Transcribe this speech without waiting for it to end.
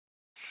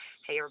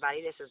Hey everybody,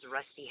 this is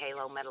Rusty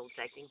Halo Metal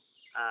Detecting.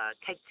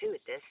 Take two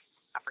at this.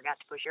 I forgot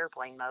to push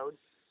airplane mode,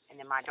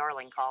 and then my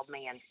darling called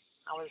me, and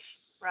I was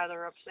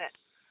rather upset.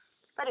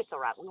 But it's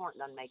alright, we weren't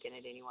done making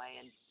it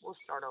anyway, and we'll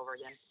start over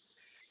again.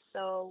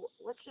 So,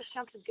 let's just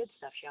jump to the good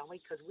stuff, shall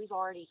we? Because we've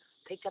already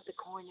picked up the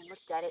coin and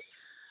looked at it.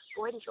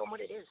 Go ahead and show them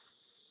what it is.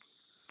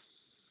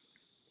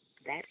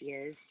 That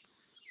is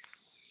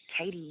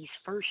Katie's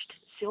first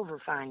silver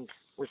find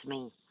with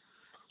me.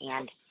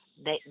 And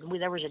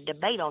there was a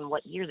debate on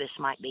what year this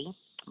might be,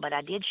 but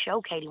I did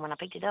show Katie when I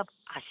picked it up.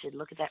 I said,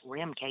 look at that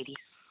rim, Katie.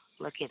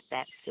 Look at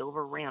that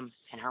silver rim.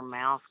 And her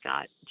mouth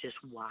got just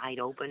wide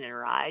open and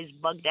her eyes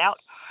bugged out.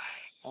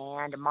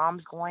 And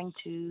Mom's going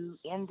to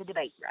end the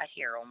debate right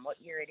here on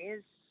what year it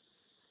is.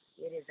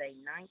 It is a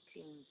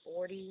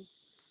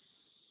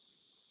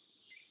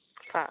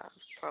 1945,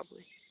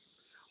 probably.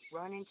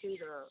 Run into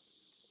the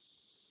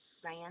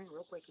sand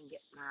real quick and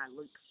get my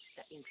loop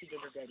NC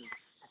digger ready.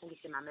 I think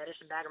it's in my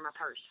medicine bag or my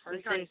purse.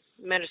 It's in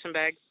medicine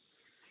bag.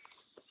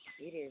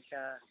 It is,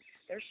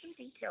 there's some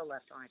detail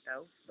left on it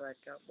though,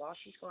 but while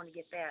she's going to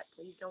get that,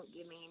 please don't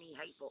give me any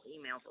hateful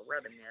email for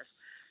rubbing this.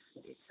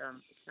 It's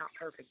not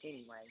perfect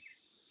anyway,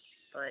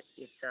 but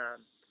it's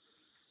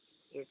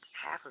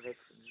half of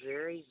it's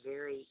very,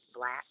 very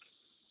black,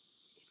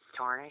 it's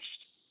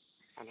tarnished,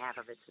 and half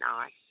of it's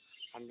not.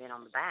 And then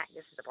on the back,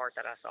 this is the part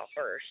that I saw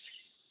first,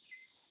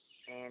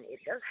 and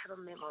it does have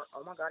a mint mark.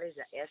 Oh my God, it's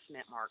an S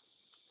mint mark.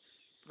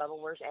 Bubba,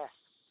 where's S?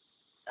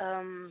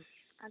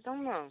 I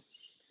don't know.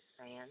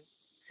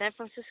 San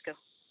Francisco.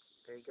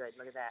 Very good.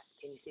 Look at that.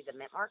 Can you see the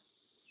mint mark?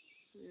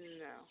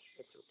 No.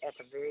 It's at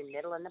the very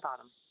middle and the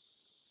bottom.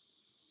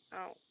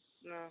 Oh,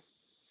 no.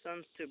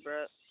 Sun's too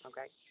bright.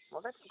 Okay. Well,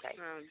 that's okay.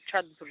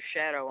 Tried to put a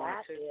shadow on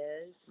it, too.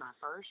 That is my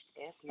first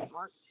S mint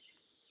mark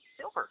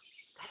silver.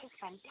 That is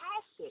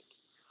fantastic.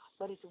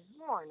 But it's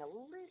worn a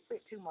little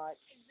bit too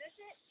much. Is this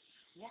it?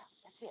 Yeah,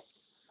 that's it.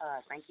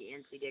 Thank you,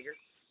 NC Digger.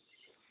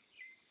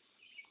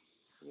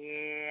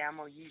 Yeah, I'm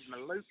going to use my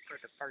loop for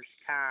the first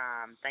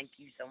time. Thank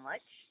you so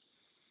much.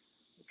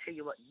 I'll tell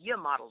you what year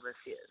model this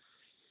is.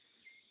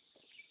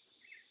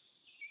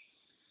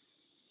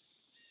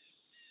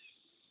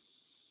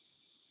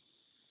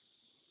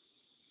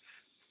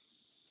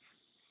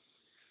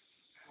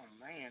 Oh,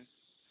 man.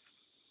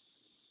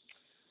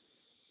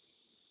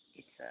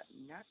 It's a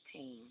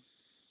 19.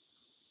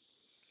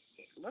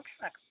 It looks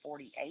like a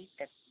 48.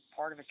 That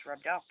part of it's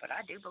rubbed off, but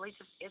I do believe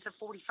it's a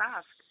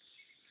 45.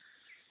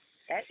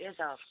 That is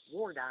a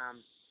war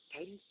dime,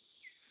 Katie.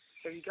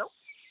 Here you go.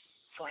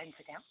 Go ahead and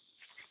sit down.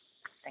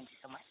 Thank you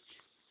so much.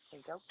 Here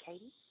you go,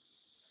 Katie.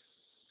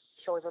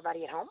 Show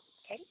everybody at home.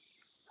 Katie,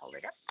 hold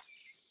it up.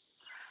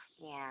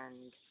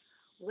 And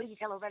what do you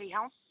tell everybody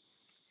at home?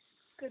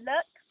 Good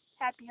luck,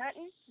 happy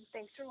hunting, and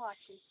thanks for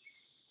watching.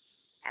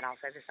 And I'll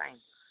say the same.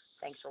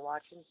 Thanks for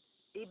watching.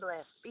 Be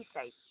blessed, be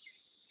safe,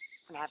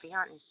 and happy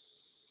hunting.